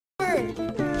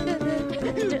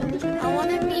I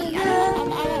wanna be.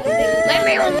 Leave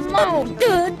me alone.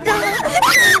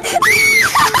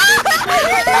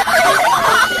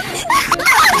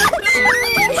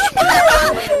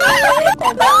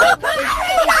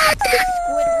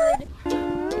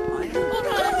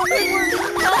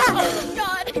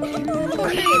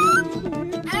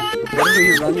 What are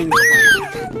you running from?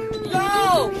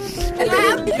 No!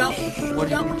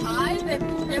 Jump high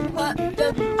and put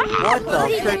the... What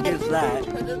the frick is that?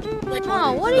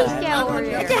 Oh, what is that over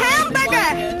here? It's a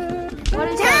hamburger! What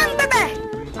is It's a that?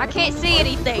 hamburger! I can't see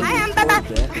anything. A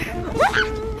hamburger!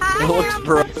 It looks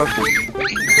broken. Oh god.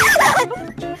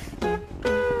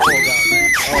 Oh, what is it?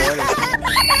 Oh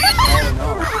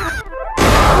no.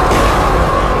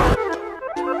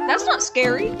 That's not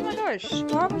scary. Oh my gosh.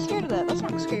 Why am I scared of that? That's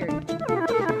not scary.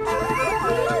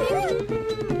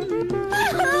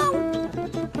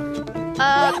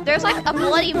 There's like a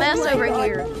bloody mess over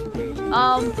here.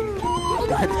 I'm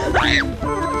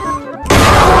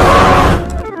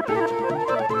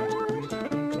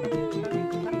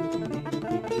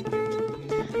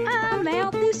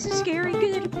out. This is scary.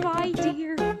 Goodbye,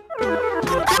 dear.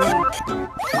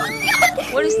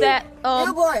 What is that?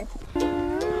 Oh boy!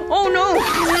 Oh no!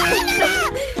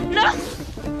 No!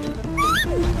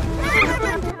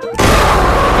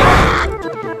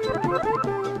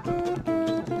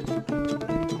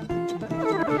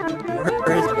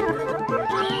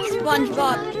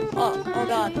 SpongeBob! Oh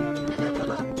god.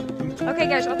 Okay,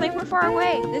 guys, I think we're far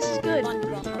away. This is good.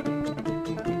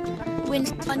 SpongeBob. When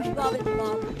SpongeBob is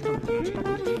Bob.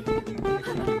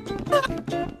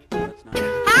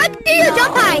 How do you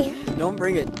jump high? Don't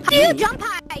bring it. How do you jump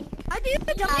high? How do you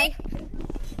jump high?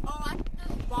 Oh, I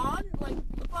just spawn like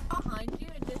behind you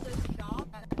and just stop.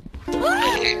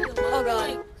 Oh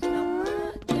god.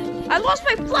 I lost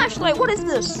my flashlight. What is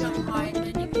this? Jump high and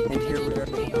then you can And here we're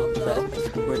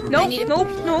Nope, nope,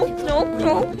 nope, nope,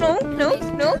 nope, nope, nope,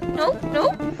 nope, nope,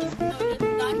 nope.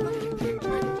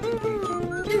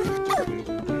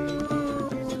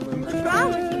 What's wrong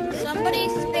with you? Somebody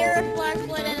spare a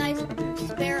flashlight and I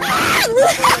spare a...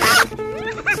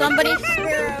 Somebody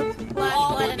spare a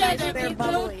flashlight and I spare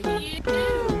bubbly.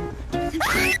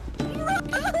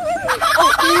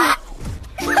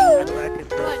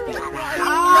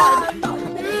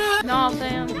 No,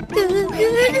 Sam.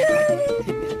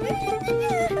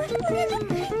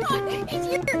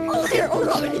 Oh dear, oh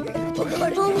god. Oh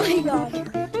god, oh my god.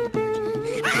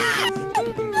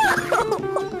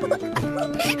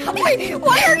 Wait,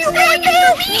 why are you going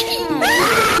after me?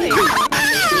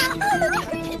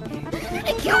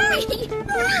 Kill me!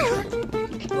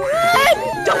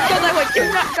 Don't go that way. Do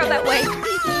not go that way.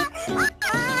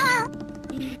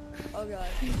 Oh god.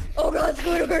 Oh god,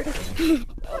 Squidward.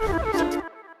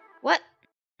 What?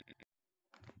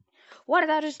 Why did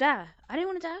I just die? I didn't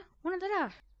want to die. I wanted to die.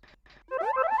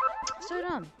 So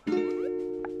dumb.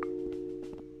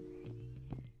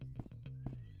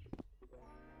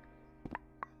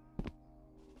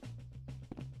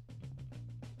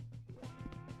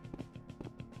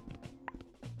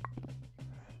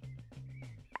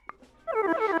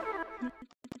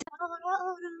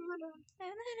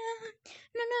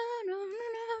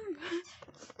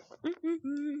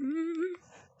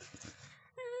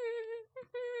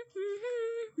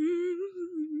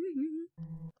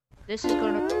 This is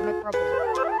gonna be a problem.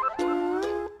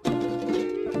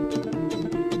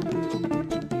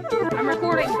 I'm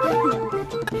recording.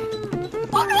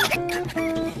 What?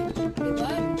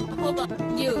 Hold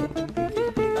on, you.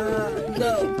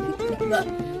 Go.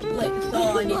 Like, so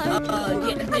I need to,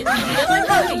 get this. Do you like a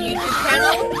YouTube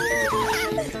channel?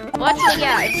 What?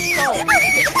 Yeah, it's so.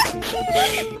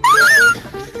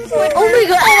 Oh my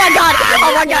god, oh my god,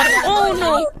 oh my god. Oh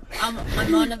no.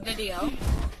 I'm on a video.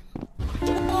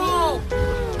 Oh!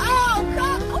 Oh,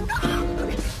 God! Oh, God!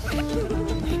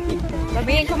 Let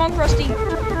me in, come on, Krusty.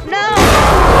 No!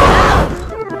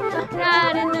 No!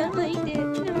 I didn't know like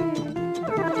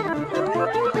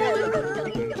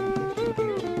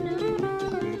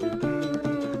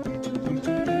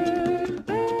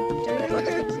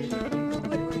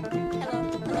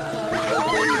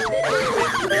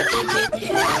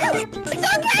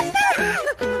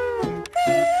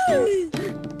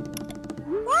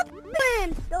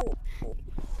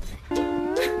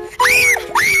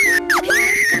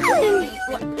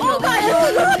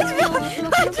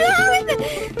that.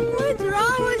 What's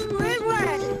wrong with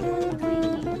Squidward?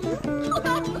 Hold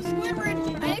on, Squidward.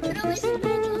 I accidentally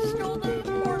stole the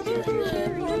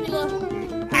formula.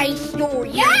 I stole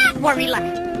your formula.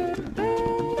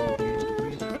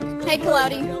 Hey,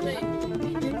 Cloudy.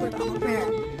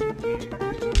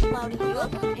 Cloudy,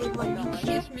 you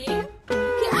kiss me?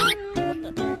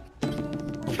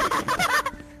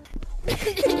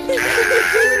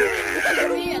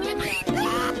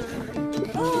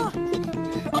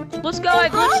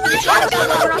 Oh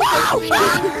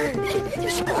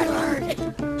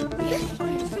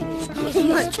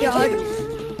my god.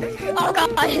 Oh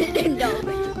god, no.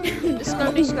 This is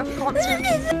gonna be scuff content.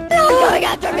 No, going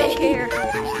after I me. don't care.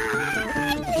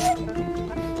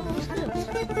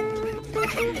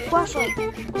 Flashlight.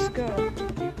 Let's go.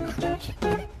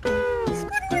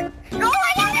 Oh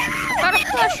my god. Got a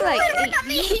flashlight. Hey, you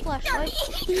need a flashlight?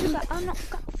 I'm not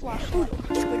got a flashlight.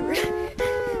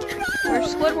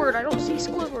 Where's Squidward? I don't see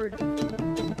Squidward.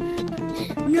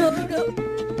 No.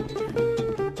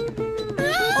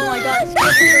 Oh my god.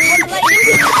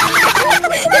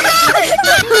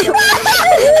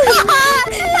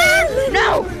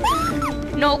 No!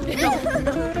 Nope.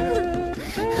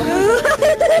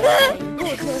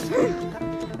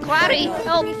 Cloudy,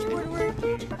 help!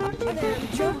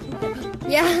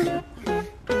 Yeah.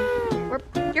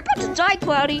 You're about to die,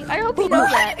 Cloudy. I hope you know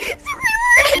that.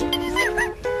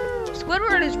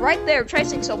 Squidward is right there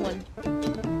chasing someone.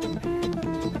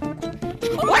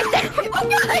 Right there!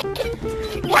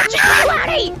 Watch out,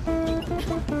 Cloudy!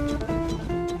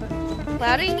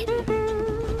 Cloudy?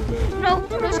 No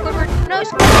Squidward, no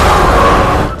Squidward!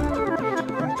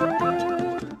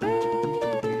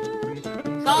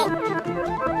 Stop.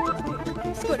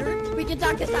 Squidward, we can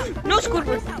talk this out. No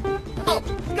Squidward! Oh,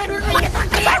 Squidward, we can talk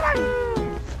this out.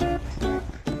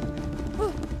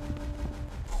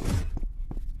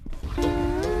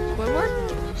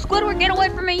 Squidward, get away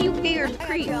from me, you weird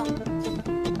creep!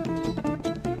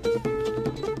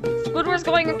 Squidward's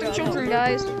going after children,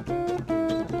 guys.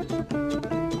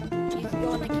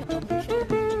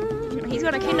 He's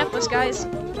gonna kidnap us, guys.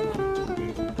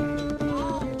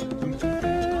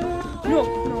 No.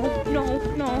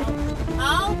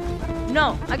 Ow.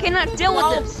 No, I cannot deal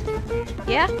with this.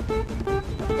 Yeah?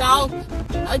 No.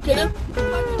 I didn't.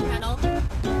 Fucking channel.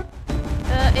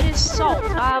 It is Salt.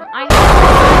 I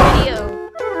have a video.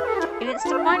 And it's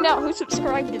to find out who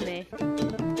subscribed to me.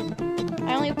 I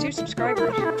only have 2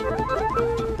 subscribers.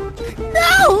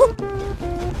 No!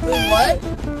 What?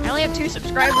 I only have 2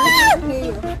 subscribers.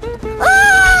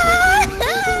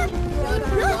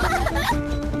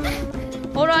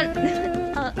 Hold on.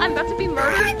 I'm about to be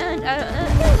murdered and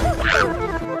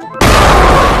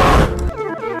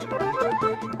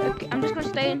Okay, I'm just gonna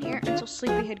stay in here until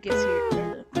Sleepyhead gets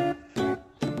here.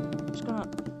 Just gonna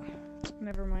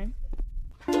never mind.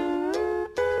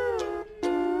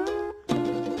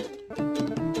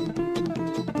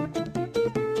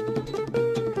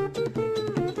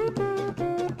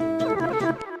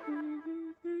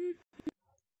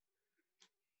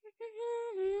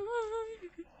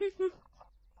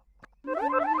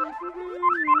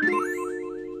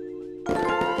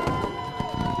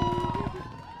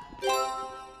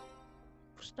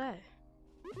 What's that?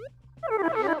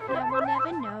 Well, I will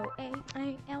never know. I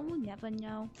will never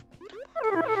know.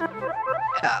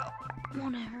 We'll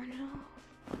never know.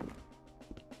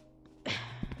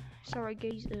 Sorry,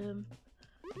 guys.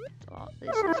 Oh,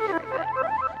 this is very bad.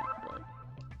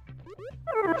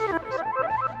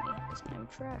 But it's no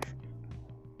trash.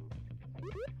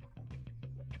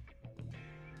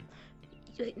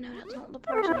 Wait, no, that's not the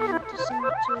person I want to send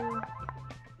it to.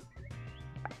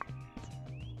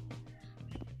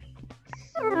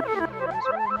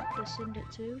 To send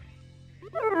it to.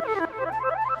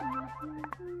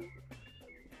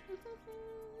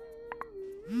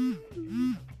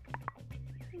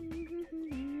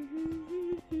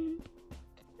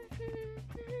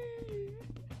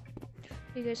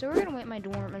 Okay, so we're gonna wait my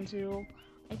dorm until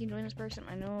I can join this person.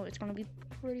 I know it's gonna be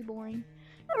pretty boring.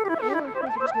 Or we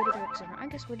could just go to the rec center. I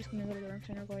guess we're just gonna go to the rec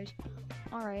center, guys.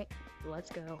 Alright,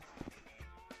 let's go.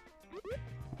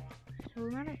 So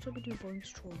we might actually do bonus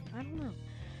trolling. I don't know.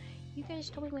 You guys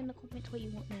tell me in the comments what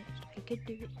you want next. I could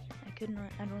do it. I could not.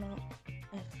 I don't know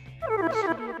if this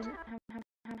video doesn't have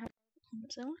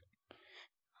comments on it.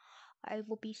 I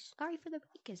will be sorry for the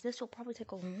because this will probably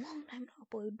take a long time to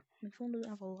upload. My phone doesn't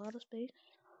have a lot of space.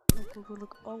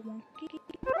 Look, all wonky.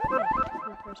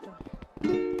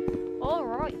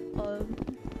 Alright, hello.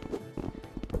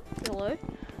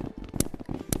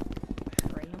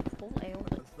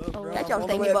 That's what I'm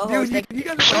thinking about hosting.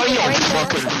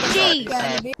 Jeez!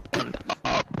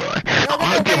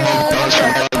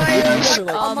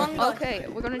 Okay,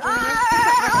 we're gonna join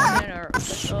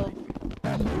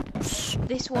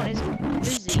this one is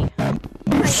busy.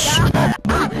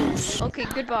 Okay,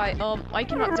 goodbye. I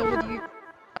cannot deal with you.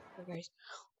 Okay, guys,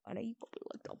 I know you probably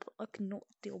like that, but I cannot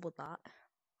deal with that.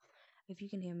 If you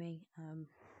can hear me,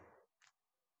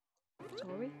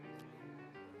 sorry.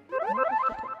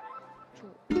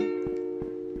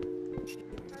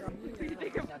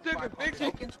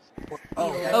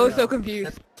 I was so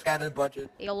confused. out of the budget.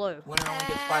 Hello. Winner only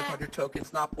gets 500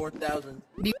 tokens, not 4,000.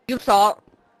 Do you salt?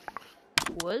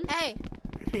 What? Hey,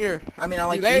 Here. I mean, I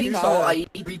like Very eating solid. salt. I eat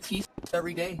 3 teaspoons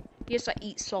every day. Yes, I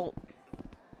eat salt.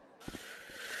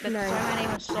 That's why my name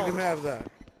is You Salt. can have that.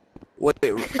 Wait,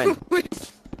 Ryan.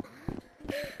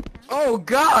 Oh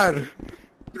God!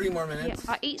 3 more Yeah, minutes.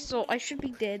 I eat salt. I should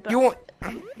be dead, but You won't.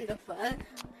 the fuck?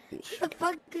 The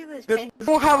fuck do this? You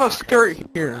don't have a skirt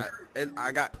here.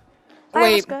 I got.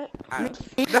 Wait. Scott. That's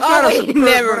not a skirt.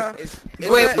 never. But, It's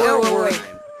wait, that wait, L wait, word. wait.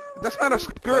 That's not a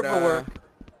skirt, but we're.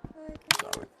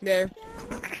 There.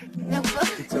 The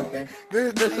fuck? It's okay.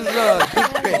 This is a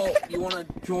big fish. Oh, you want to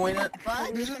join it?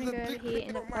 I'm just gonna go here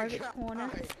in the private corner.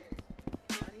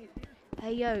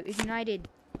 Hey yo, Ignited,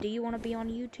 do you want to be on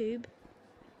YouTube?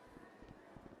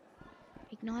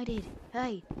 Ignited,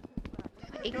 hey.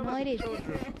 Ignited.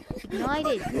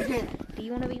 Ignited. Do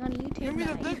you want to be on YouTube? Give me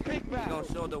the mate? big pic back. Gonna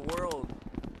show the world.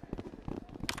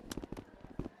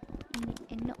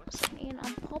 And not saying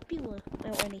I'm popular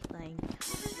or anything.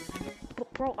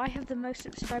 But bro, I have the most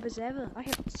subscribers ever. I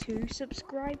have 2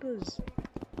 subscribers.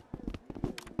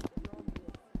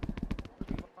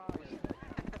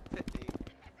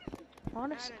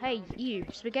 Honest, hey, you,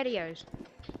 SpaghettiOs.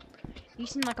 You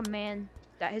seem like a man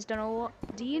that has done a lot.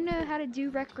 Do you know how to do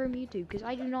Rec Room YouTube? Because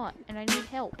I do not, and I need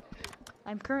help.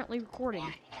 I'm currently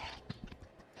recording.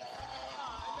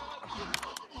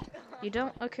 You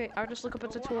don't? Okay, I'll just look up a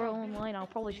tutorial online. I'll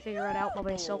probably figure it out by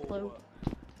myself though.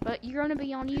 But you're gonna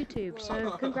be on YouTube,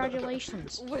 so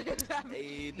congratulations.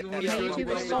 Hey, My YouTube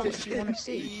results you wanna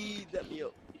see.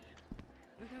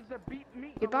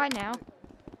 Goodbye now.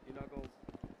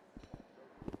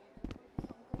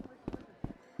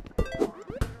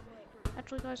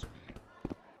 Actually, guys,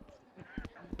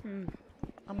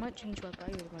 I might change my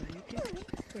bio to my YouTube.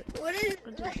 But What is?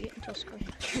 I'm gonna do it until screen.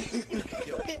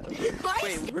 Why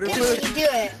Wait, did what is you this? do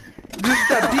it? This is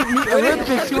that deep meat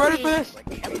Olympics. You ready for this?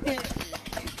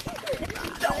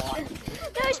 No,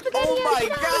 SpaghettiOs! Oh my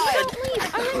no, God. please!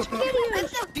 I want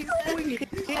SpaghettiOs!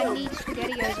 I need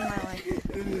SpaghettiOs in my life.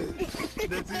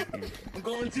 That's it. I'm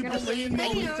going to You're gonna Brazilian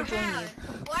need mode. to join you.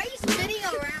 Why are you sitting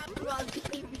around while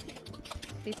TV?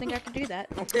 Do you think I can do that?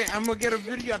 Okay, I'm gonna get a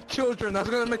video of children. That's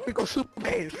gonna make me go super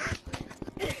gay.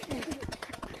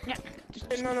 Yeah.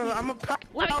 Hey, no, I'm gonna pack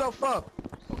myself up.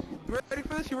 You ready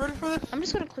for this? You ready for this? I'm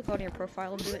just gonna click on your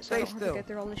profile and do it so I Stay don't have to still. go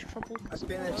through all this trouble. 'Cause I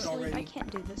finished honestly, I already. can't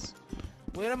do this.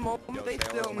 Wait a moment. They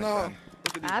still no. no.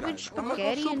 Average I'm gonna go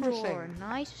spaghetti and Super drawer. Saiyan.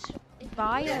 Nice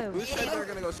bio. Who said they're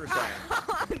gonna go Super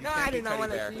Saiyan? No, I did not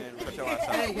want to Teddy see. bear. Show us.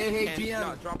 Hey, And- GM.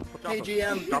 no, drop Hey, him.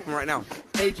 GM. Drop him right now.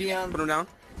 Hey, GM. Put him down.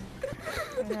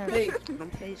 Hey,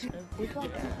 Okay, so good luck.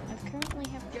 I currently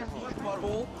have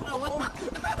trouble. butthole.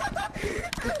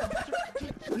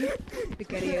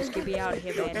 SpaghettiOs, get me out of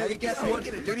here, man. Hey, guess what?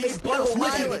 Dude, Dude, he's he's still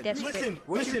butthole. silent. Listen,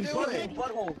 listen,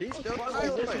 butthole. He's still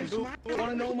Listen, dude.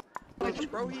 Wanna know my...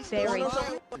 Bro, he's still Very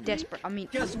silent. desperate. I mean,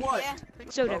 Guess what?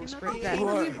 so desperate that. You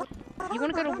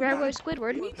wanna go to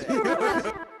robo-squidward?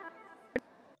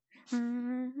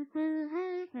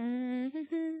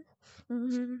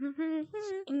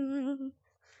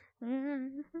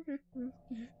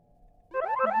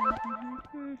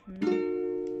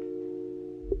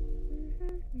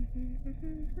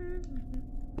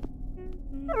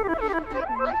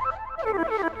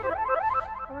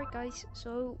 Alright guys,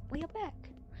 so we are back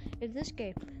in this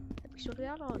game that we sorted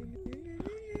out on.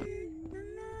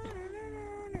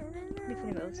 Be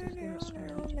funny about this is game of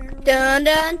swearing. Dun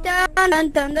dun dun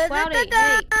dun dun dun Cloudy, dun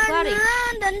hey, Cloudy.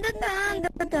 dun dun dun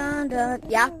dun dun dun.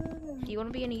 Yeah, Do you want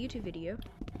to be in a YouTube video?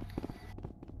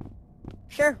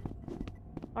 sure.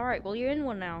 Alright, well you're in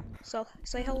one now, so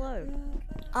say hello.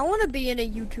 I want to be in a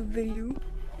YouTube video.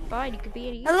 Fine, you could be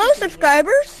in a YouTube Hello, video.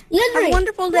 subscribers. Have a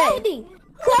wonderful day.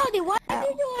 Cloudy, why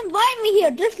did you invite me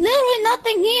here? There's literally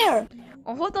nothing here.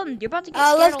 Oh, hold on, you're about to get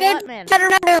scared Let's a get lot, man. better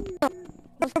now.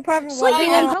 Let's go private Sleepy way.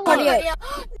 Head, hello. Party up.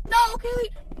 No, okay,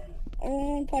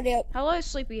 wait. Party up. Hello,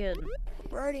 Sleepyhead.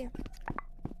 We're already.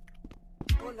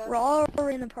 We're all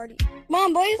already in the party. Come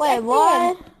on, boys. Wait,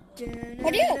 what?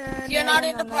 Party up. You're not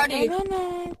in the party.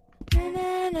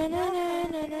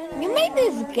 You made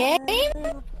this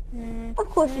game? Of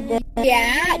course you did.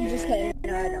 Yeah, just kidding.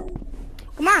 No, I don't.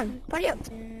 Come on, party up.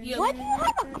 Why do you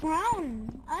have a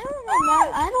crown?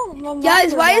 I don't remember.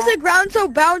 Guys, why is the ground so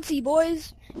bouncy,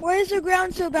 boys? Why is the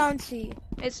ground so bouncy?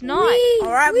 It's not.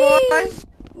 Alright, boys.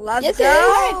 Let's Yes, go.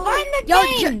 alright, find the Yo,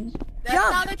 game. That's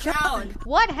not a crown.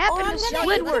 What happened to Let's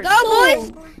Squidward? go,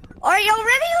 boys. Are y'all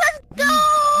ready? Let's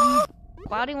go.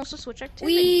 Cloudy wants to switch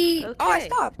activity. Okay. Oh, I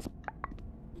stopped.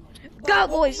 Go,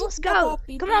 boys, let's go.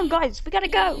 Come on, guys, we gotta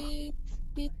go.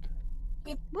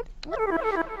 What?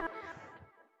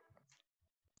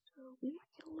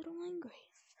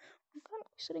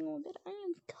 sitting on bed. I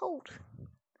am cold.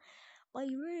 My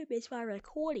room is my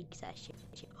recording session.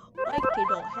 I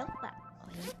cannot help that.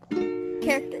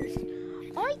 Characters.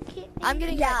 I'm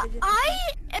getting I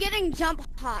am getting jump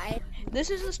high. This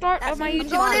is the start of my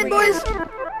YouTube Going in, career. boys.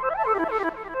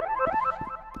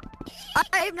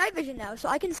 I have night vision now, so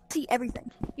I can see everything.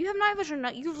 You have night vision now.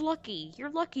 You're lucky. You're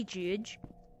lucky, Judge.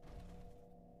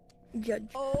 Judge.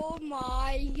 Oh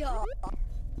my god.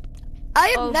 I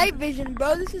have Oh. night vision,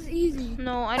 bro. This is easy.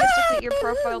 No, I just looked at your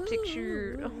profile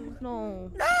picture. Oh,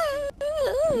 no.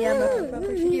 Yeah, my profile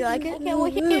picture. Do you like it? Okay, well,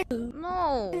 here.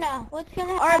 No. No, what's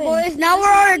gonna happen? Alright, boys, now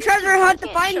we're on a treasure hunt to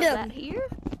Can't find shove him. that here.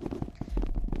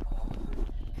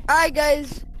 Alright,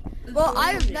 guys. Well,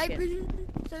 I have Music night it. vision,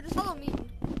 so just follow me.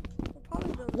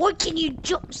 Why can you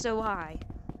jump so high?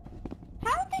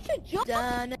 How did you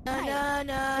jump?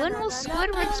 When will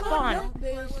Squidward spawn?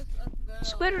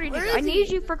 Squidward, Where is I need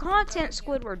he? you for content,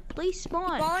 Squidward. Please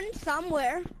spawn. Spawn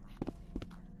somewhere.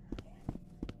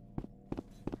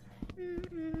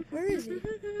 Where is he?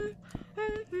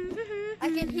 I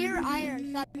can hear iron,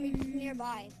 so that means he's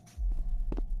nearby.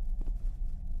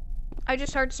 I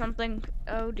just heard something.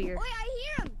 Oh dear. Wait, I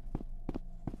hear him.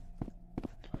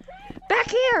 Back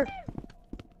here!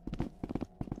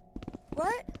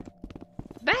 What?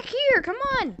 Back here! Come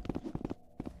on!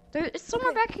 It's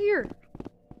somewhere back here.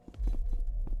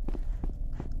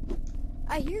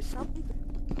 I hear something.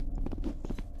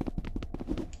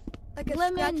 Like a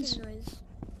Lemons. scratching noise.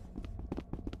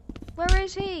 Where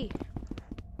is he?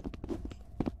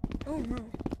 Oh no.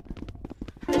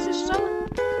 This is so.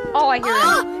 Oh, I hear him.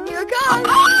 Ah! Here it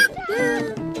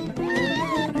comes!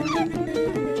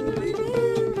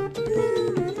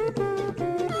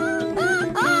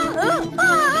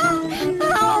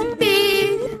 Help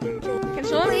me! Can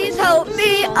someone Please help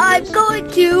me! I'm going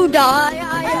to die!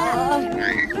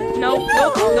 Nope,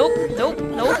 nope, nope, nope,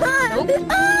 nope, nope.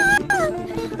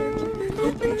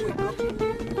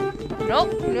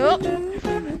 Nope, nope.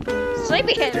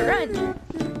 Sleepyhead, run!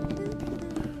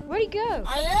 Where'd he go?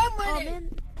 I am Oh winning. man.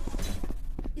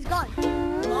 He's gone.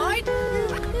 Mine?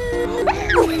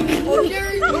 Oh,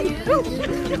 there he is.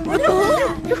 What the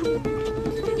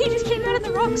heck? He just came out of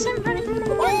the rocks and running.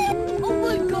 Oh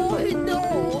my god, no!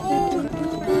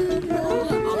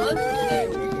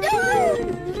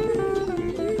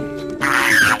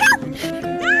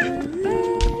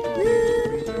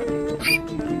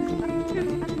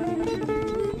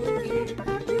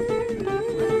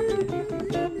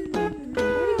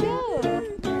 Where'd he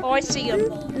go? Oh, I see him.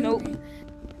 Nope.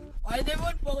 Why is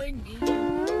everyone following me?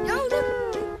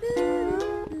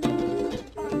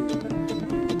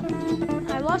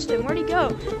 I lost him. Where'd he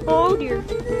go? Oh dear.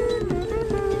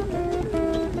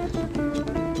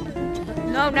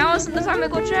 No, now isn't the time to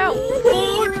glitch out.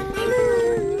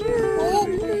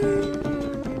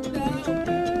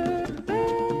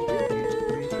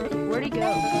 Where'd he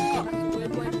go?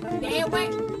 Stay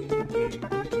away.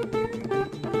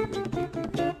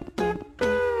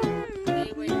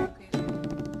 Stay away, okay.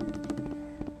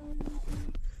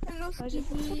 Why is he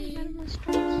falling out of my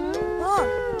streets?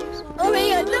 Oh my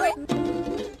god,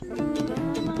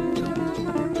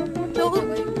 no!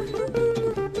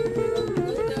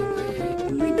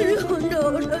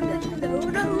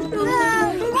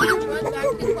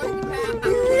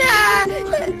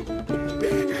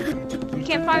 You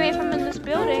can't find me if I'm in this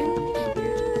building.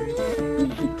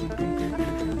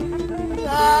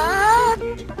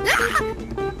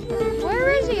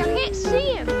 Where is he? I can't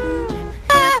see him.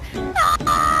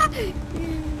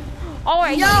 Oh,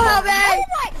 I Yo, see him. help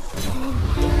me!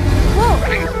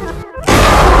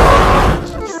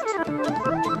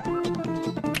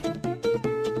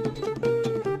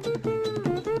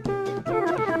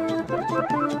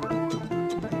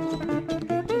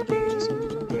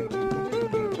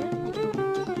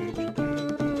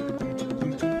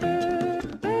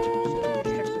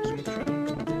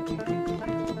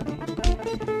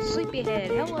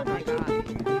 Sleepyhead, hello my god.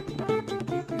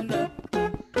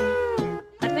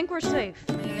 I think we're safe.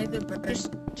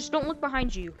 Just don't look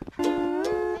behind you.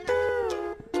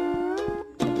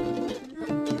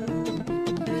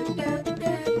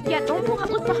 Yeah, don't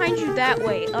look behind you that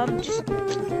way.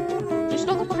 Just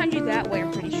don't look behind you that way.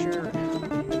 I'm pretty sure.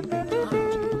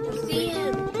 See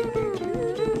him.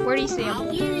 Where do you see him?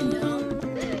 I'll get him now.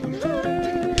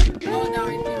 Oh, no,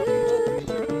 he's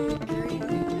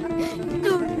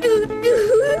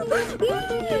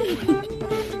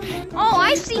Oh,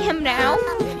 I see him now.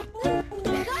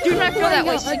 Do not go that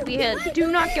way, Sleepyhead.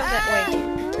 Do not go that way.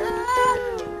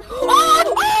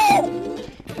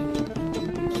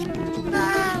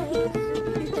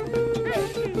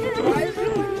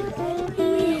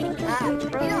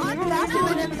 I'm faster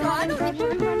than him, so I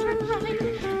don't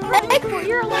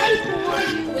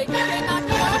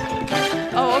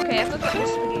I forgot this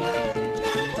again.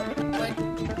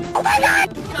 Oh my god!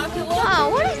 Oh,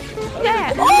 what is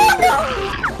that? Oh no!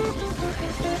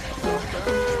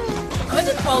 I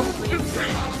just fall asleep.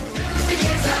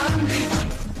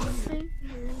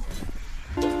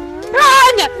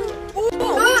 Run!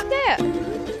 What is that?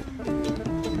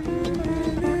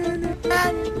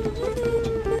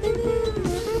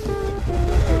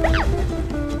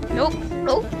 Nope,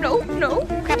 nope, nope, nope.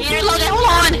 You're loaded, hold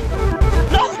on!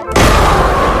 No!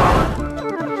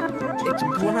 It's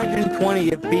 120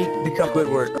 if B become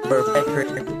Squidward or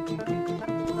Patrick.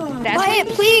 That's Buy it,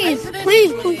 please!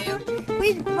 Please, please!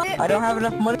 Please buy it! I don't have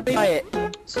enough money to buy it.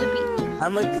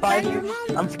 I'm like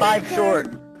 5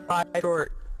 short. 5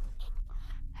 short.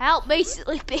 Help me,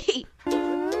 Sleepy.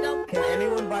 Can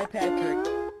anyone buy Patrick?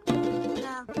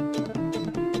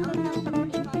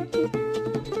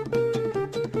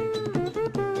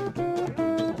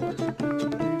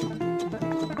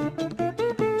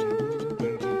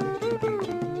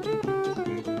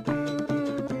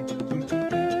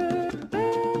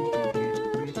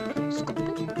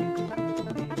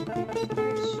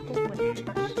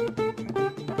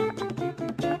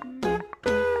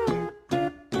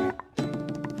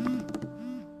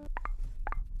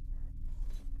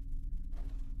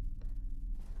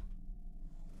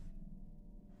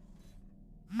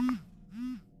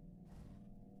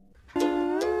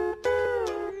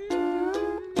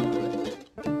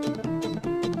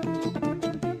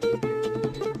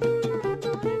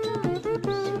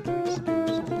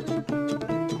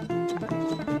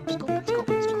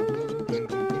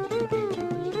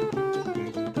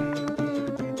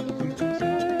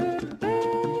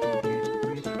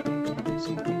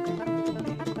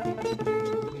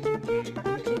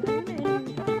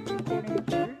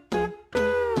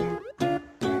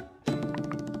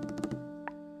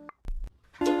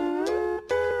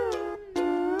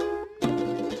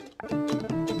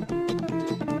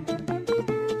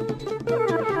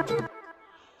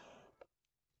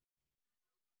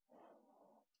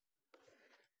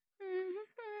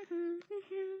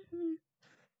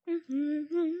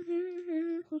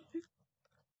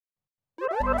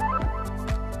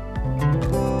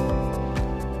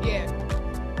 Yeah.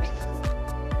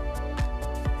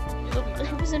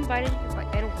 Who was invited here by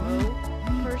Ed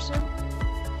Rowe person?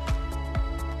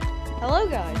 Hello,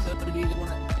 guys.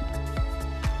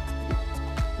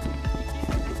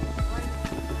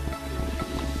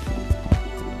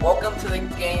 Welcome to the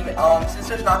game. Since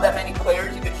there's not that many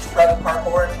players, you can just try the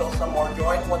parkour until some more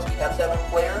join. Once we have 7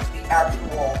 players, the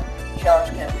actual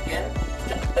challenge can begin.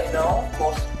 Just so you know,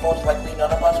 most likely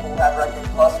none of us will have Recroom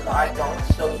Plus and I don't,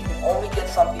 so you can only get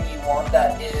something you want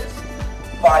that is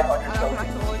 500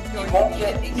 tokens. You won't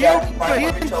get exactly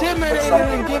 500 tokens, but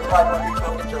something with 500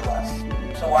 tokens or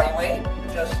less. So while you wait,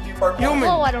 just do parkour.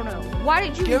 Oh, I don't know. Why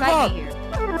did you invite me here?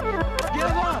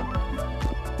 Give up!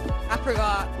 I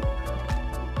forgot.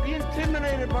 Be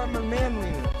intimidated by my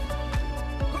manliness.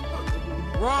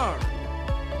 Wrong.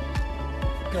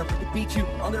 I'm gonna freaking beat you.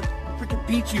 I'm gonna freaking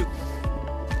beat you.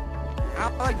 I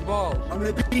like balls. I'm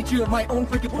gonna beat you at my own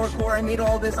freaking parkour. I made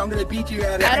all this. I'm gonna beat you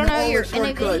at it. I don't know, all you're the in a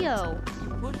shortcuts. video.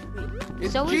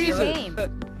 It's So is your Jesus. game.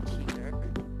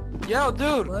 Yo,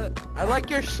 dude. What? I like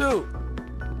your suit.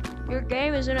 Your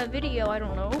game is in a video, I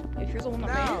don't know. If you're the one that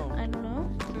made No. it, I don't know.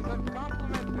 Because I'm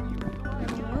complimenting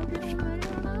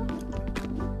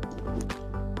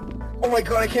Oh my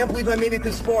god, I can't believe I made it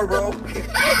this far, bro. you.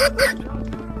 I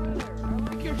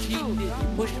like your suit.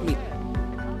 Push me.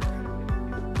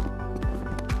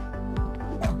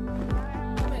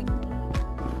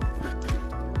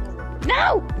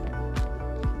 No!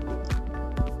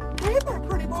 Hey there,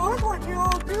 pretty boy. What you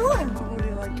all doing? How do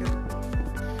you like it?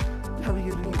 How do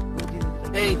you do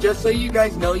it? Hey, just so you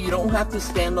guys know, you don't have to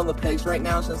stand on the pegs right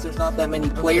now since there's not that many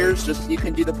players. Just you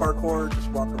can do the parkour, just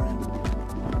walk around.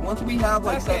 Once we have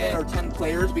like 7 or 10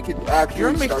 players, we could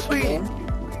actually start the game.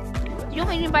 You don't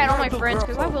need to invite all my friends,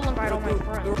 because I will invite all my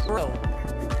friends.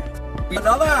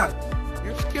 Another!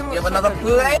 Your skin You have looks another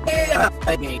like player!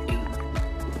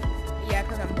 Yeah,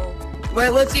 because I'm bold. Wait,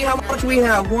 let's see how much we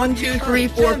have. 1, 2, 3,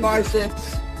 4, 5,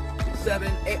 6,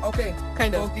 7, 8. Okay,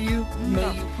 Kind of. both of you,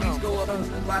 may you please go up into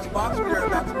the last box. We are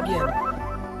about to begin.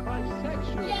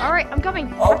 Alright, I'm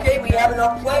coming. Okay, we have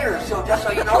enough players, so just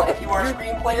so you know, if you are a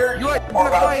screen player, you are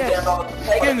allowed to stand on the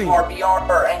peg. If you are VR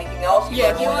or anything else, you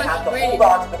are going to have to hold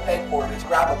on to the peg for it. It's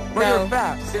grabbable. But you're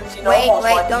fat. Since you know Wait, most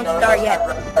wait, likely don't none of start us yet.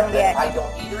 have Don't yet. I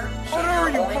don't either, so Oh, no, you're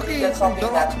you only to fucking get something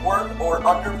dumb. that's worth or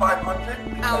under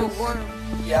 500.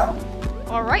 Because, yeah.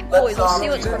 Alright, boys, let's see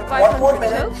what's for one more 500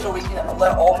 minute tokens. so we can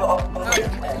let all the others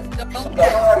in.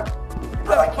 So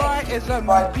but I can't give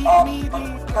you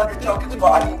 500 tokens,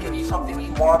 but I can give you something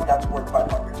you want that's worth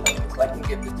 500 tokens. I can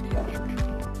give it to you.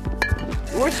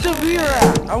 Where's the beer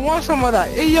at? I want some of that.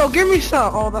 Hey, yo, give me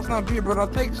some. Oh, that's not beer, but I'll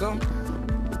take some.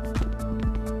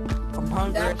 I'm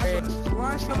hungry. I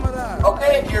want some of that.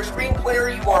 Okay, if you're a screen player,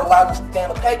 you are allowed to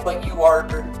stand a peg, but you are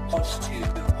supposed to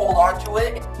hold on to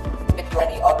it. If you have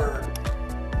any other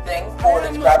thing for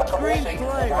this grab so you can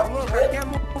hold on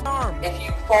to it. If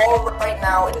you fall right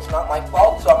now, it is not my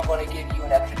fault, so I'm going to give you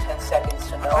an extra 10 seconds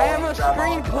to know. I am a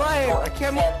screen player. I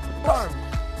can't move arms.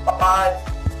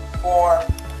 5, 4,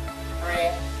 3,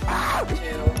 2,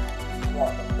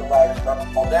 1. The ladder starts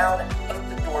to fall down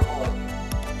and the door below you.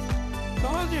 So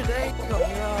how's your day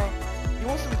going? You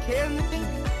want some candy?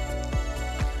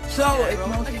 So, if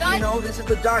most of you know, this is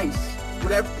the dice.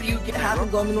 Whatever you get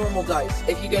happens on the normal dice.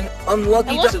 If you get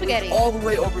unlucky, love dice spaghetti. all the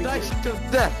way over Dice here.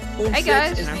 to death. Hey,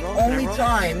 guys. Is the only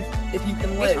time if you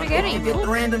can live. If spaghetti. you get the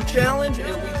random challenge, it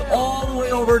leads all the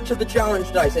way over to the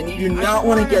challenge dice, and you do not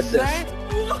want to get this.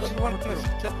 Your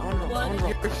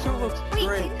suit looks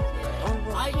great.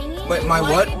 Wait, my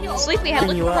what? Sleepyhead,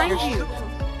 look behind you.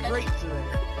 Great today.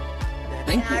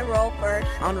 Thank I you. roll first.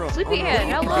 Sleepyhead,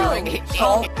 hello.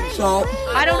 Salt.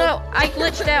 I don't know. I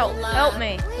glitched out. Help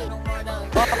me.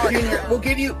 Junior, we'll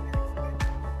give you.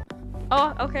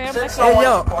 Oh, okay. I'm Since back. Hey,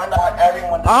 yo. why not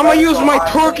everyone I'm gonna use my I'm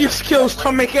twerking skills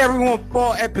to make everyone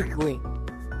fall epically.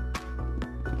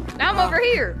 Now I'm over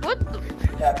here. What the?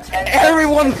 You have 10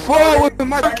 Everyone seconds. fall with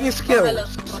my twerking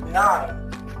skills.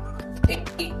 9,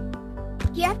 8,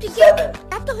 You have to 7, you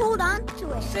have to hold on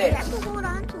to it. You have to hold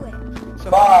on to it.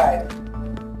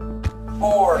 5,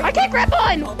 4, I can't grab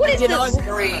on. What is this?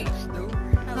 3,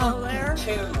 Hello there.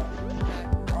 2,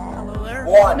 Hello there.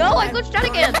 1, No, I glitched out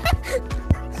again.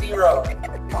 0.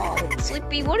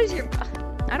 Sleepy, what is your?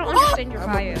 I don't understand your I'm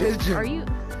a bio. pigeon. Are you?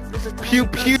 Pew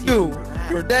pew.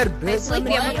 You're dead, Hey, bitch.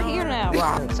 Sleepy, I'm over here now.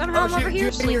 Wow. Somehow I'm over here,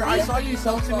 Junior, I Sleepy. saw you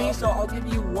sell to me, so I'll give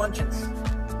you 1 chance.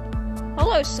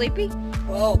 Hello, Sleepy.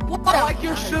 Well, I like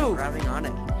your suit.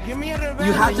 Give me an advantage.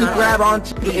 you have to grab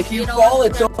onto it. If you fall,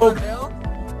 it's over.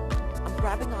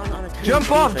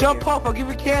 Jump off, jump off. I'll give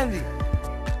you candy.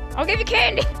 I'll give you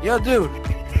candy. Yo, dude.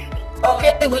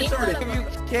 Okay, Let's start I'll it. give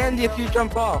you candy if you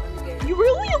jump off. You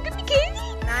really? You'll give me candy?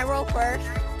 Can I roll first?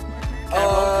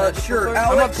 Sure. I'm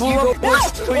gonna Alex, you pull go up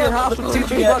first. to your house with What 2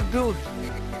 you get? dudes.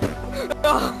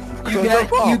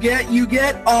 You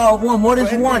get, 1. What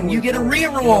is 1? You get a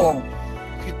reroll.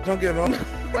 Don't get on.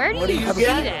 Where do What do you you see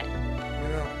get? that?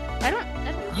 I don't.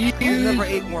 You never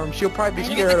ate worms. She'll probably be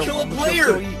You scared get of to kill a them. player.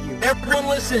 She'll eat you. Everyone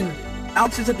listen.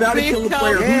 Alex is about to Big kill a time,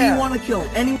 player. Who do yeah. you want to kill?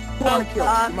 Anyone you want to kill?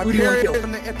 My Who do you want to period kill?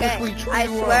 and the Okay, epically true I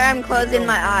swear I'm closing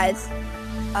my eyes.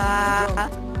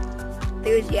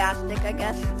 Enthusiastic, I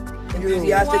guess.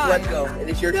 Enthusiastic, Why? let's go. It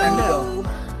is your time to go.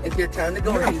 It's your time to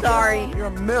go. I'm sorry. You're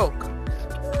milk.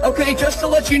 Okay, just to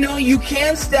let you know, you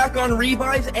can stack on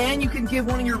revives, and you can give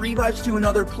one of your revives to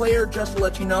another player, just to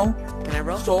let you know. Can I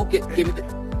roll? Soul, give me the...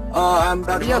 I'm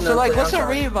about to Yeah, run so the like, player, what's I'm a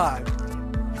sorry. revive?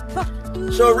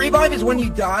 So a revive is when you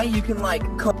die, you can, like,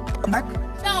 come back.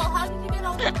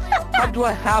 How do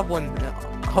I have one?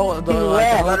 Hold on. You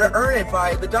gotta earn it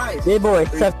by the dice. Hey boy,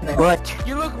 what?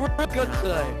 You look real good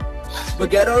today.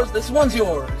 Spaghettos, this one's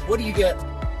yours. What do you get?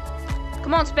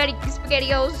 Come on,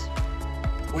 SpaghettiOs.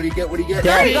 What do you get? What do you get?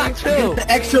 Yeah, Three. I got You two. get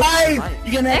the extra life!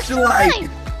 You get an extra life! life.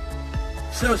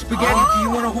 So, Spaghetti, do you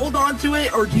want to hold on to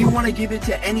it, or do you want to give it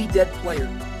to any dead player?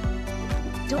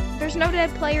 There's no dead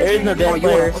players. There is no right now. dead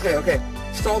players. Okay, okay.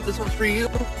 Salt, this one's for you.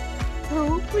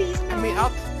 Oh, please no. I mean,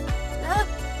 I'll...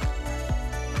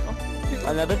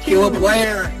 Another Kill a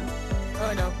player.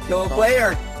 Oh no. Kill a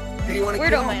player. Who do you want to Weirdo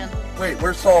kill? man. Wait,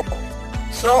 where's Salt?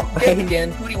 Salt, get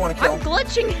again. Who do you want to kill? I'm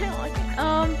glitching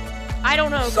out. I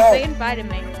don't know, 'cause So- they invited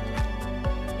me.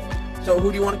 So,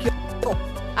 who do you want to kill?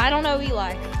 I don't know,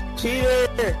 Eli. Cheater!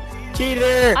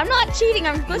 Cheater! I'm not cheating,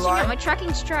 I'm glitching Eli? out. My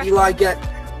tracking's trash. Eli, get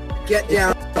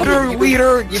down.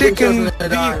 Wiener, you've been chicken, chosen to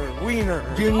die. wiener.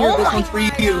 Junior, Oh this my one's for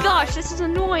you. gosh, this is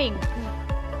annoying.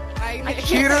 I can't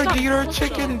Cheater, stop. geeter,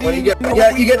 chicken, What do you get? ding,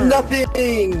 You get wiener.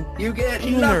 nothing. You get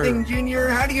Junior. nothing, Junior.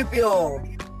 How do you feel?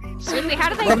 Sleepy, how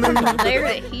do they go from there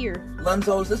to here?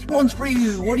 Lenzos, this one's for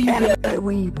you. What do you get?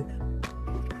 What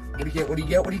do you get? What do you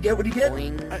get? What do you get? What do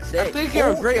you get? I think you're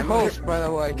a great host, by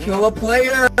the way. Kill a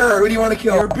player. Who do you want to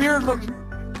kill? Your beard looks...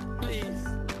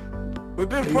 We've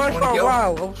been Who friends you for wanna a kill?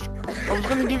 while. I was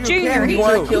gonna give you Junior, Who do candy you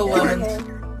want to too. kill, Lemons?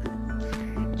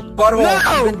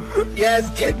 Butthole. No! Yes,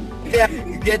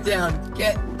 get down.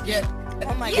 Get.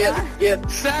 Oh my Get. god.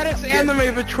 Get. Saddest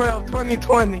anime betrayal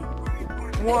 2020.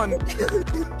 One.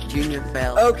 Junior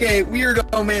fell. Okay,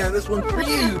 weirdo man. This one's for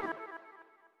you.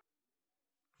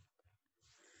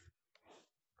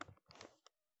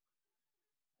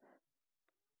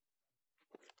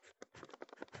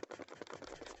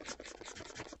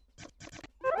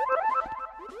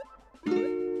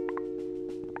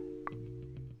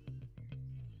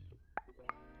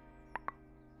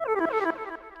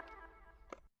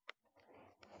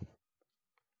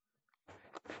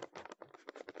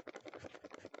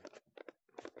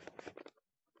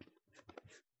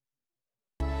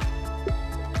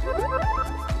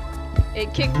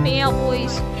 It kicked me out,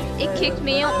 boys. It kicked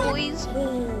me out, boys.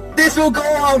 This will go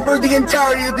on for the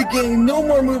entirety of the game. No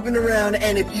more moving around,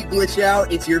 and if you glitch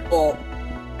out, it's your fault.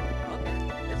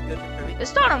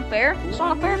 It's not unfair. It's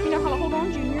not unfair if you know how to hold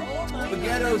on, Junior.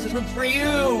 Spaghettos, this one's for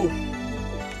you!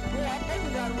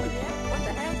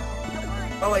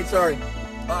 Oh wait, sorry.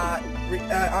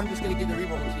 I'm just gonna give the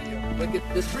reroll to you. But get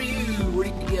this for you. What do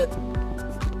you get?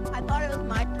 I thought it was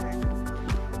my turn.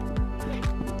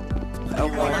 Oh,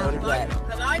 what is that?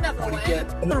 Because I never What do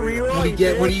you win. get? What do you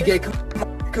get? What do you get?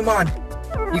 Come on.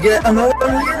 You get another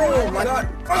reroll. Oh my god.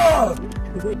 Oh!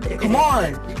 Come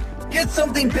on. Get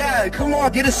something bad. Come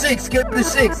on. Get a 6. Get the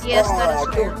 6. Yes, that is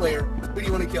kill fair. player. Who do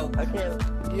you want to kill?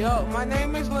 Yo, my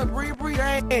name is Labrie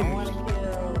James.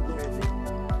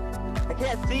 I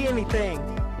can't see anything.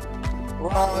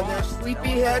 Oh, there's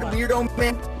Sleepyhead, Weirdo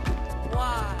Man.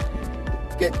 Why?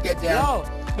 Get down.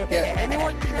 Yo,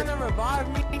 anyone trying to revive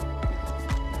me?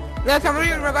 No,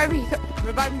 somebody revive me.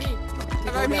 Revive me.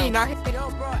 Revive me. Not hit.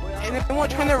 Yo, bro. Anyone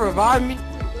trying to revive me?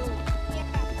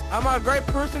 I'm a great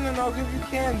person and I'll give you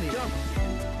candy.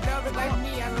 No, revive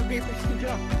me. I'm a great person.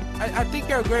 I think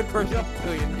you're a great person.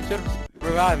 Julian. You should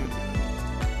revive me.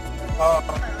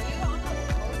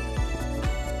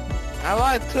 I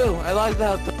like too. I like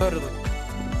that totally.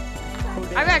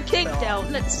 I got kicked out.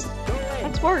 That's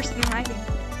worse than hiding.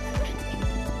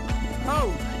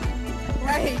 Oh,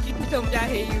 I hate you so much. I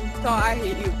hate you. So I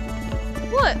hate you.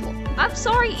 What? I'm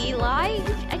sorry, Eli.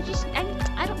 I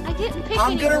didn't pick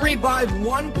I'm anyone. gonna revive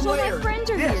one So my player. friends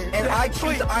are here. And I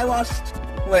choose I lost.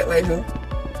 Wait, who?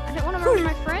 I don't want to murder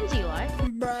my friends, Eli.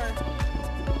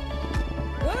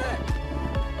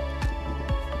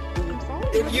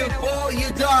 If you fall, you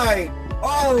die.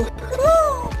 Oh,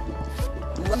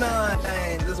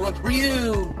 nice. This one's for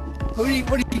you. What do you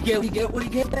get? What do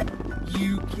you get?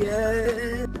 You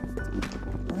get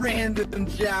random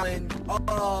challenge.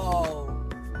 Oh.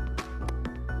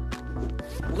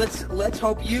 Let's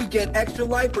hope you get extra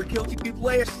life or kill 2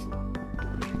 players.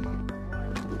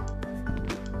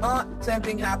 Same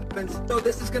thing happens. So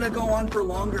this is gonna go on for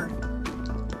longer.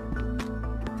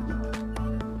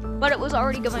 But it was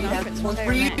already going on This for one's the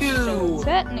for entire match, you. so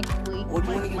technically. What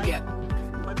do you get?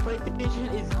 My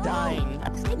PlayStation is dying.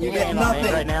 You get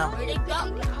nothing right now. Where'd it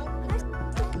go?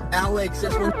 Alex,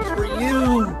 this one's for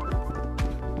you.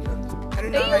 I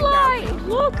did not like Eli, that.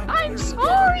 look, I'm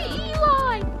sorry,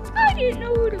 Eli. I didn't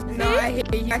know who to pick. No, I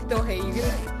hate you. I still hate you.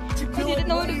 I didn't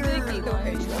know who to pick,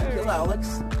 Eli. Kill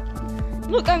Alex.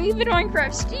 Look, I'm even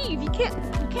Minecraft Steve. You can't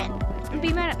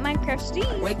be mad at Minecraft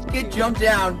Steve. Wait, get jumped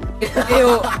down.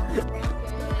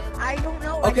 I don't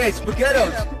know. Okay,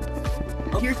 Spaghettos.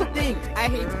 Here's the thing. I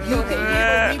hate you. You can give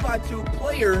a revive to a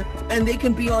player, and they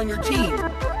can be on your team.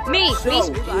 Me,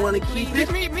 So, do you want to keep it,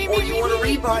 Me, or you want to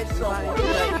revive someone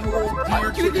that you hold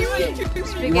dear to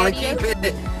this game? You want to keep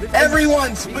it?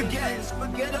 Everyone,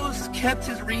 Spaghettos kept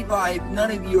his revive.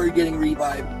 None of you are getting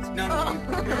revived. None of you.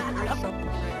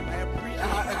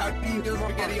 How do you feel,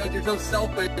 SpaghettiOs? You're so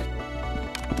selfish.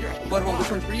 Butthole, this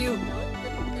one's for you.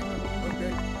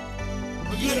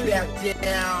 Get back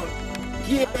down.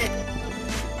 Get it.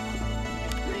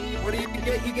 What do you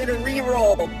get? You get a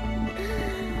reroll.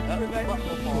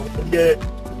 Get it.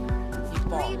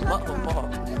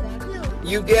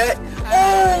 You get.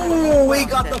 Oh, we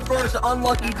got the first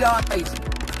unlucky dice.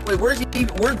 Wait, where's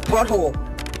Butthole?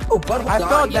 Oh, Butthole I died.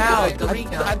 fell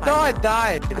down. I thought I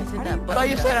died. I thought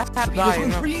you said I had to This die.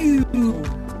 one's for you.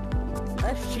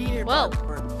 That's cheated. Well.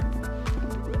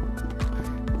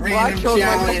 Well, I Random chose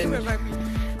challenge.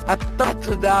 I thought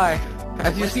to die.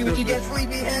 As you Let's see what you get,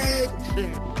 Sleepyhead.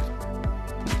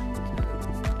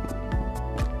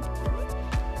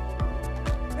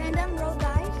 Random roll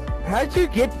dice. How'd you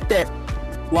get there?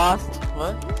 Lost?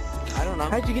 What? I don't know.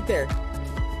 How'd you get there?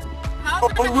 How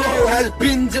A row has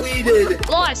been deleted.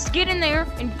 Lost, get in there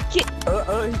and get.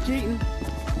 He's cheating.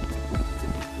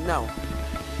 No.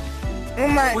 Oh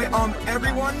my. Wait,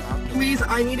 everyone, please,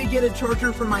 I need to get a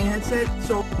charger for my headset.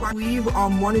 So if I leave,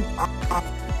 I'm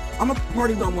a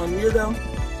party bum one weirdo.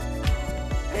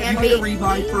 You get a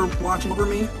revive for watching over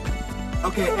me.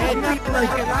 Okay. Hey,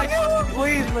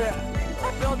 please, man.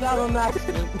 I fell down on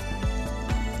accident.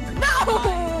 No!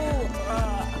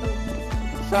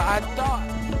 So I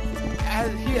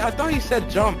thought he said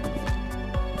jump.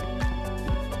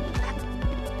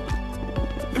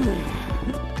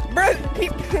 Bro,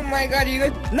 oh my god, you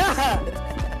guys. Nah!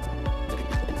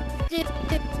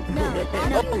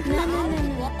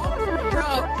 Bro.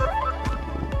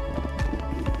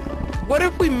 What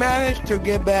if we manage to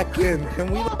get back in?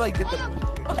 Can we like get the...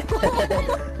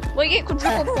 We get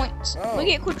quadruple points. We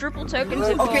get quadruple tokens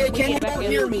if Okay, we can you get back all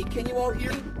in. hear me? Can you all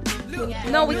hear me?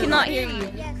 No, we cannot hear you.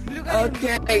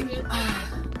 Okay.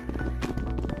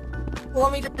 Well,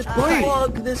 let me just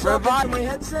plug this up into my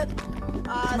headset.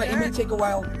 It may take a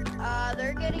while.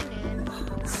 They're getting in.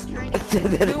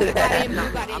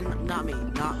 Not me.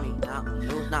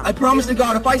 It was not I promise to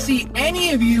God, if I see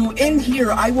any of you in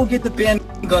here, I will get the ban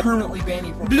gun permanently ban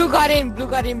you from. Blue got in.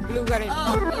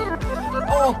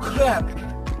 Oh crap!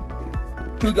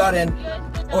 Who got in?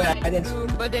 Oh yeah, I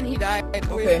didn't. But then he died.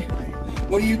 Okay.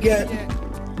 What do you get?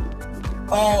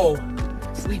 Oh,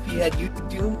 sleepyhead. You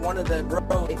do one of the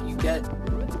row if you get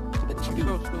the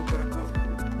two.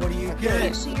 What do you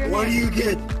get? What do you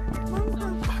get?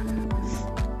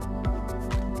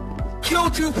 Kill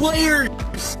 2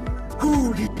 players!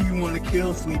 Who do you want to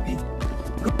kill, Sleepy?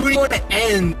 Who do you want to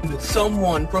end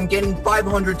someone from getting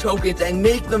 500 tokens and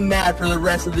make them mad for the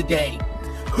rest of the day?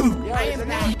 Who?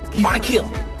 My kill.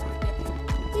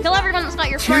 Kill everyone that's not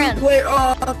your 2 friend. player.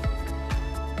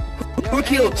 Who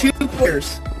killed 2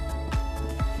 players?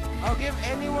 I'll give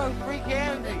anyone free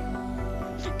candy.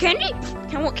 Candy?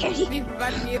 Can what candy? Please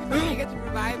revive me if you get to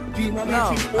revive. Do you want me No, to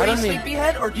I choose don't need-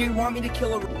 Sleepyhead, or do you want me to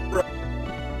kill a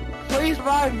Please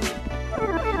revive me.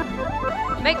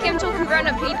 Make him talk to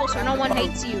random people so no one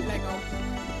hates you.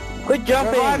 Quit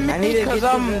jumping! Revive me I need to because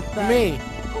get I'm to the side. me.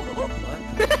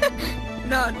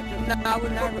 No, I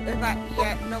would never. If I,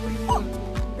 yeah, nobody will.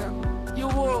 No. You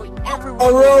will. Everyone. A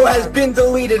row has been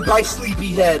deleted by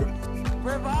Sleepyhead.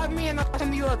 Revive me and I'll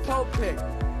send you a toe pick.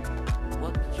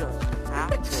 What just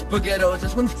happened? Spaghettos,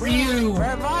 this one's for you.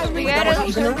 Revive me. Spaghettos, That wasn't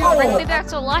even a bring roll. me back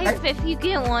to life if you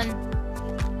get one.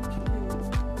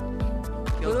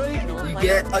 You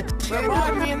get a 2.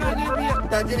 Revive me and I'll give you.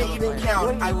 That didn't even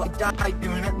count. I died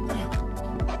doing it.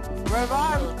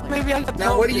 Revive. Maybe I'll.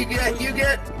 Now what do you get? You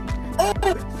get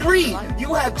 3.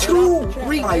 You have 2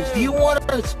 revives. Do you want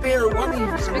to spare one of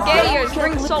your Spaghettios,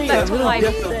 bring Soul back to life.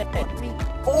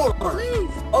 Or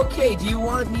okay, do you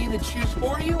want me to choose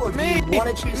for you, or do you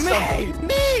want to choose something?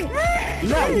 Okay,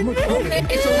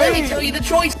 so let me tell you the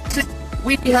choices.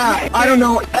 We have, I don't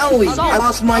know, Ellie, I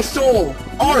lost my soul.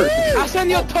 Art, I'll send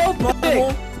you a toe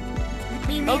pick.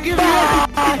 I'll give you a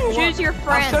Choose your I'll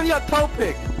friend. send you a toe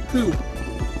pick. who?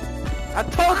 A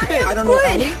toe pick. I don't know,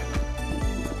 Ellie?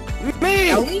 Me.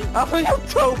 Ellie? I'll send you a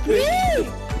toe pick.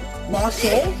 Lost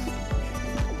soul?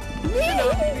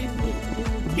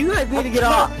 You guys need to get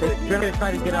off. You're gonna try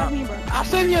to get off. I'll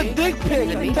send you a dick pic,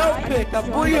 a toe pic, a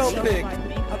booyah pic,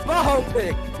 a boho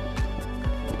pic.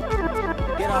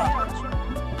 Get off.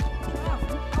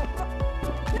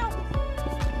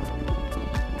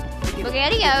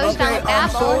 Spaghettios, Okay, not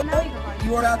apple. Soul,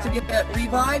 you are out to get that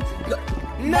revived?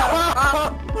 No!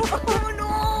 Oh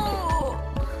no!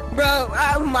 Bro,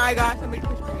 oh my god, somebody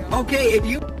pushed me off. Okay, if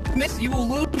you miss, you will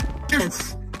lose.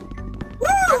 That's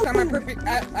not my perfect.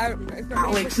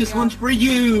 Alex, this one's for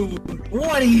you.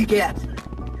 What do you get?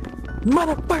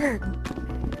 Motherfucker!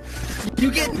 You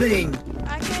get thing.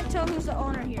 I can't tell who's the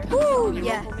owner here. Ooh,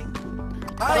 yeah.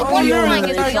 I The one knew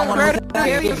is that the someone owner. was that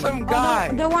Give you game. some guy.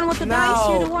 The one with the No. dice?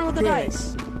 You're the one with the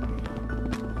dice.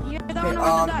 You're the Okay, one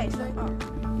with the dice.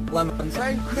 Lemons.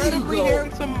 I'm incredibly Here you go.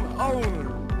 handsome owner.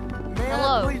 Man,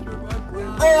 Hello. please revive me.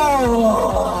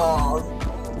 Oh!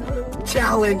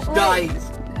 Challenge dice.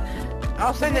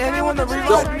 I'll send anyone to Let's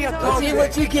revive me a Let's toe see pic.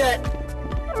 what you get.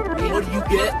 What do you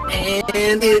get?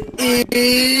 And it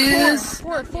is...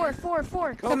 Four.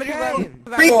 Somebody revive me.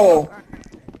 Reroll.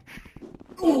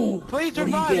 Ooh, Please what do you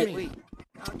revive get? me.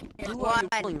 Who are you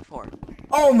rolling for?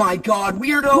 Oh my god,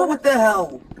 weirdo, what the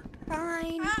hell?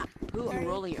 Fine. Who are you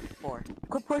rolling it for?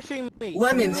 Quit pushing me.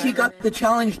 Lemons, he got the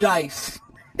challenge dice.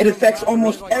 It affects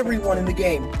almost everyone in the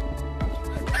game.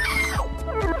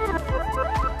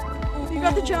 You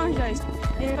got the challenge dice.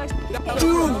 Yeah,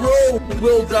 2 rows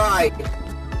will die.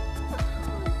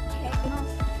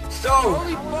 So,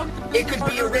 it could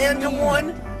be a random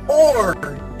one, or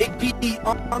it be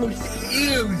almost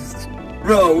used.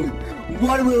 Bro,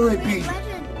 what will it be?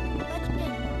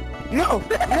 No!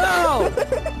 No!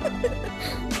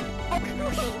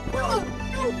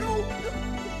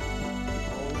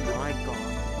 Oh my god.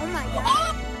 Oh my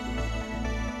god.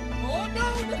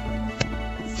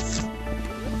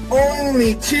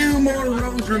 Only 2 more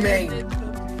rows remain.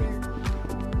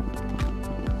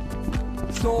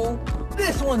 So,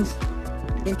 this one's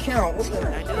can count. What the?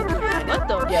 What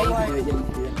the? Yeah, you can do it. Yeah, you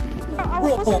can do it. I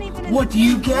Roll. wasn't even in What do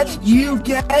you get? You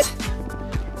get...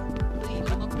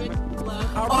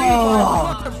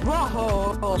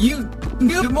 Oh! You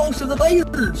knew most of the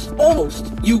players.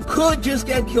 Almost. You could just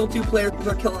get kill 2 players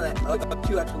or killing it.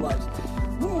 2 extra lives.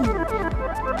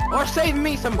 Or save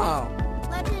me somehow.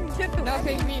 Legend. No,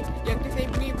 save me. You have to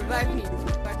save me. Revive me.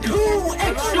 2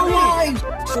 extra lives!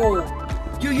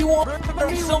 Do you want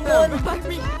someone?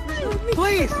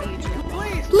 Please!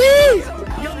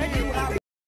 Please!